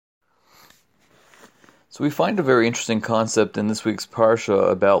So we find a very interesting concept in this week's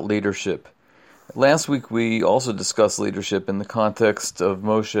Parsha about leadership. Last week we also discussed leadership in the context of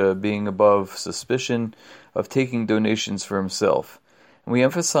Moshe being above suspicion of taking donations for himself. And we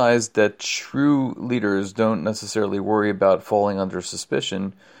emphasized that true leaders don't necessarily worry about falling under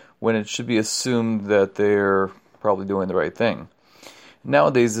suspicion when it should be assumed that they're probably doing the right thing.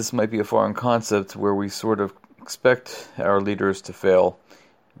 Nowadays this might be a foreign concept where we sort of expect our leaders to fail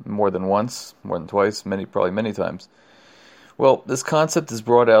more than once, more than twice, probably many times. Well, this concept is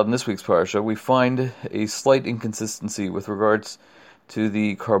brought out in this week's parsha. We find a slight inconsistency with regards to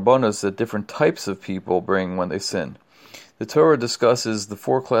the karbonos that different types of people bring when they sin. The Torah discusses the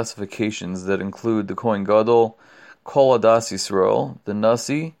four classifications that include the Kohen Gadol, Kol Adas Yisrael, the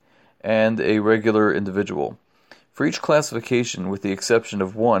Nasi, and a regular individual. For each classification, with the exception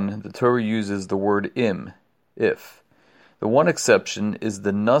of one, the Torah uses the word if. The one exception is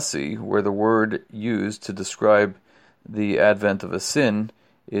the Nasi, where the word used to describe the advent of a sin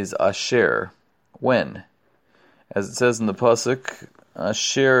is asher, when. As it says in the pasuk,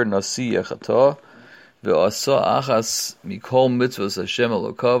 asher nasi yachata, ve'asa achas mikol mitzvos Hashem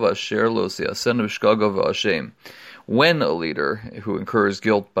elokav asher lo siasenu shgaga ve'ashem. When a leader who incurs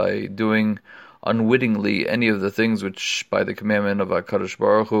guilt by doing unwittingly any of the things which by the commandment of HaKadosh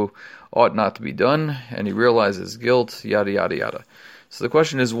Baruch Hu ought not to be done, and he realizes guilt, yada yada yada. So the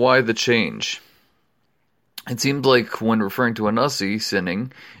question is, why the change? It seems like when referring to a Nasi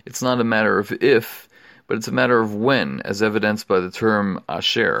sinning, it's not a matter of if, but it's a matter of when, as evidenced by the term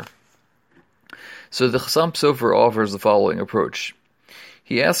asher. So the Chassam Sofer offers the following approach.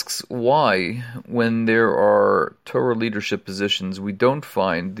 He asks why, when there are Torah leadership positions, we don't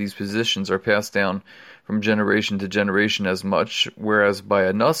find these positions are passed down from generation to generation as much, whereas by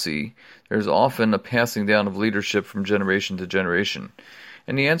a Nasi, there's often a passing down of leadership from generation to generation.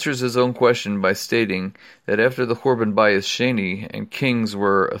 And he answers his own question by stating that after the Churban Bayis Sheni and kings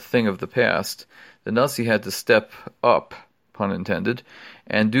were a thing of the past, the Nasi had to step up, pun intended,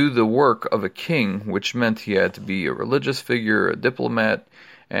 and do the work of a king, which meant he had to be a religious figure, a diplomat,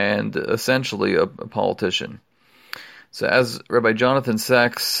 and essentially a politician. So as Rabbi Jonathan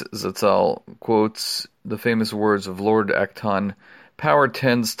Sachs Zatzal quotes the famous words of Lord Acton, power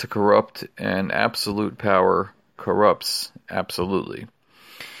tends to corrupt, and absolute power corrupts absolutely.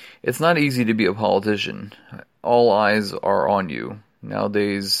 It's not easy to be a politician. All eyes are on you.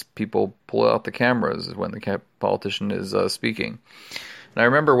 Nowadays, people pull out the cameras when the politician is speaking. And I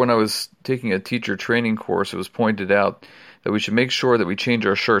remember when I was taking a teacher training course, it was pointed out that we should make sure that we change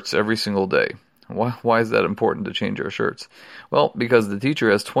our shirts every single day. Why is that important to change our shirts? Well, because the teacher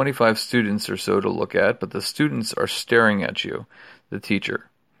has 25 students or so to look at, but the students are staring at you, the teacher.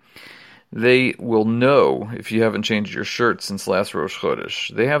 They will know if you haven't changed your shirt since last Rosh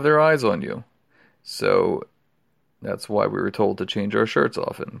Chodesh. They have their eyes on you. So that's why we were told to change our shirts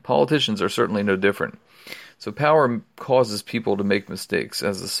often. Politicians are certainly no different. So power causes people to make mistakes.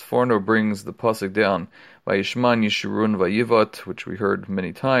 As the Sforno brings the pasuk down, Vayishman Yeshurun Vayivat, which we heard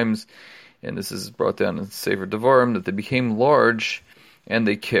many times, and this is brought down in Sefer Devarim, that they became large and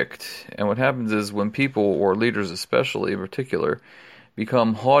they kicked. And what happens is when people, or leaders especially in particular,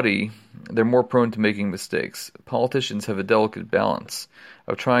 become haughty, they're more prone to making mistakes. Politicians have a delicate balance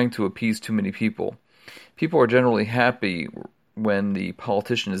of trying to appease too many people. People are generally happy when the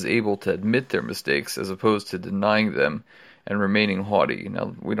politician is able to admit their mistakes as opposed to denying them and remaining haughty.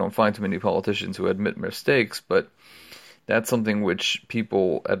 Now, we don't find too many politicians who admit mistakes, but that's something which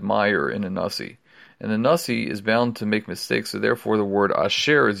people admire in a Nasi. And the Nasi is bound to make mistakes, so therefore the word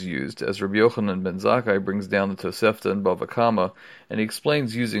asher is used, as Rabbi Yochanan ben Zakkai brings down the Tosefta and Bava Kama, and he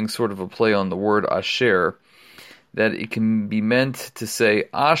explains using sort of a play on the word asher, that it can be meant to say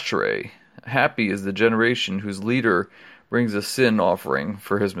ashrei, happy is the generation whose leader brings a sin offering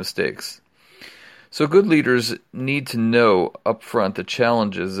for his mistakes. So good leaders need to know up front the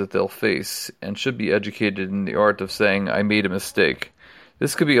challenges that they'll face and should be educated in the art of saying, I made a mistake.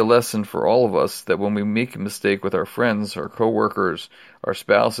 This could be a lesson for all of us that when we make a mistake with our friends, our co-workers, our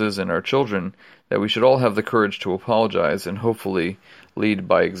spouses, and our children, that we should all have the courage to apologize and hopefully lead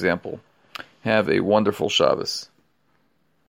by example. Have a wonderful Shabbos.